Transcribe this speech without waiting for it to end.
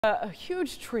A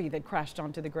huge tree that crashed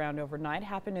onto the ground overnight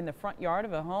happened in the front yard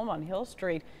of a home on Hill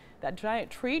Street. That giant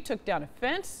tree took down a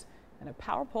fence and a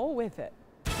power pole with it.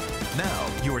 Now,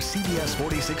 your CBS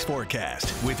 46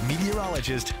 forecast with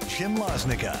meteorologist Jim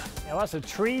Losnica. Lots of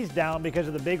trees down because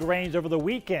of the big rains over the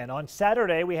weekend. On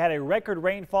Saturday, we had a record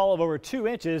rainfall of over 2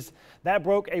 inches. That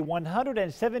broke a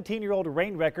 117-year-old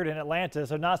rain record in Atlanta.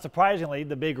 So not surprisingly,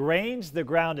 the big rains, the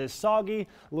ground is soggy,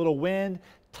 a little wind,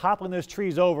 toppling those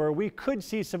trees over. We could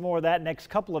see some more of that next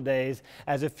couple of days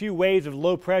as a few waves of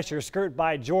low pressure skirt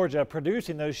by Georgia,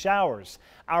 producing those showers.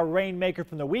 Our rainmaker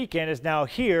from the weekend is now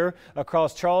here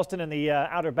across Charleston and the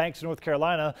Outer Banks of North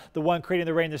Carolina. The one creating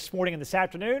the rain this morning and this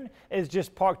afternoon is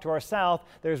just parked to our south.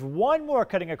 There's one more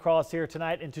cutting across here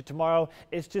tonight into tomorrow.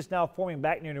 It's just now forming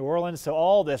back near New Orleans. So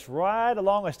all this right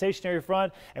along a stationary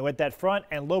front, and with that front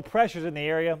and low pressures in the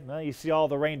area, well, you see all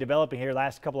the rain developing here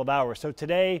last couple of hours. So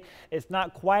today it's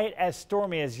not quite as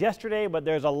stormy as yesterday, but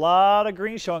there's a lot of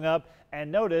green showing up. And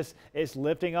notice it's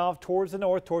lifting off towards the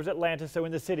north, towards Atlanta. So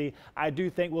in the city, I do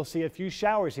think we'll see a few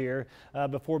showers here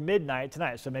before midnight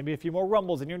tonight. So maybe a few more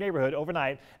rumbles in your neighborhood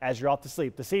overnight as you're off to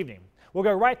sleep this evening. We'll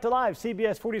go right to live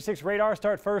CBS 46 radar.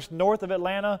 Start first north of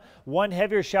Atlanta. One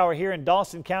heavier shower here in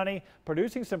Dawson County,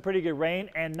 producing some pretty good rain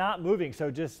and not moving. So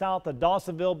just south of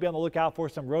Dawsonville, be on the lookout for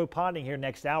some road ponding here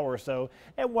next hour or so.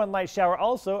 And one light shower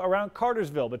also around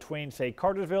Cartersville, between say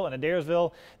Cartersville and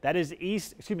Adairsville. That is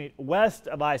west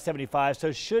of I-75,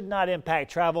 so should not impact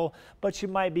travel, but you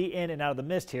might be in and out of the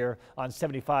mist here on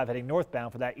 75 heading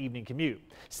northbound for that evening commute.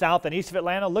 South and east of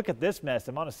Atlanta, look at this mess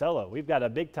in Monticello. We've got a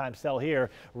big time cell here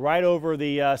right over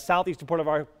the southeastern part of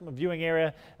our viewing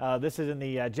area. This is in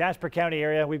the Jasper County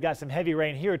area. We've got some heavy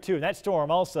rain here too, and that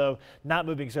storm also not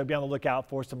moving, so be on the lookout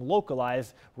for some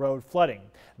localized road flooding.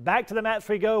 Back to the maps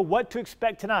we go. What to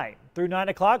expect tonight? Through 9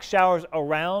 o'clock, showers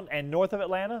around and north of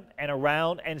Atlanta and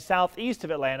around and southeast of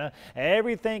Atlanta.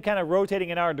 Everything kind of rotating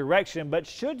in our direction, but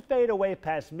should fade away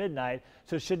past midnight,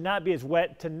 so it should not be as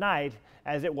wet tonight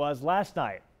as it was last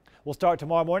night. We'll start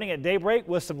tomorrow morning at daybreak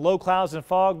with some low clouds and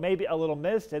fog, maybe a little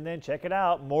mist, and then check it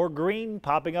out. More green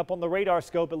popping up on the radar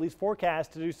scope, at least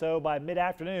forecast to do so by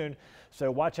mid-afternoon.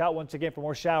 So watch out once again for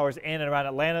more showers in and around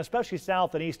Atlanta, especially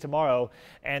south and east tomorrow.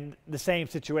 And the same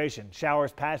situation,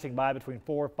 showers passing by between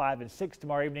 4, 5, and 6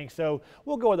 tomorrow evening. So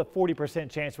we'll go with a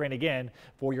 40% chance rain again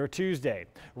for your Tuesday.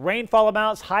 Rainfall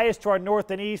amounts highest to our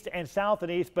north and east and south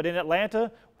and east, but in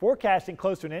Atlanta, forecasting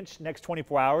close to an inch next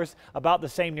 24 hours, about the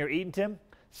same near Eatonton.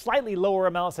 Slightly lower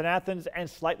amounts in Athens and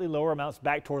slightly lower amounts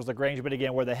back towards LaGrange. But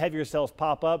again, where the heavier cells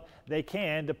pop up, they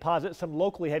can deposit some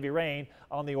locally heavy rain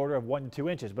on the order of 1 to 2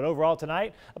 inches. But overall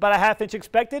tonight, about a ½ inch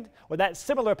expected, with that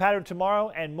similar pattern tomorrow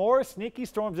and more sneaky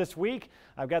storms this week.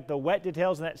 I've got the wet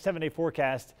details in that 7-day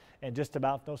forecast in just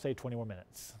about, don't say 20 more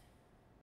minutes.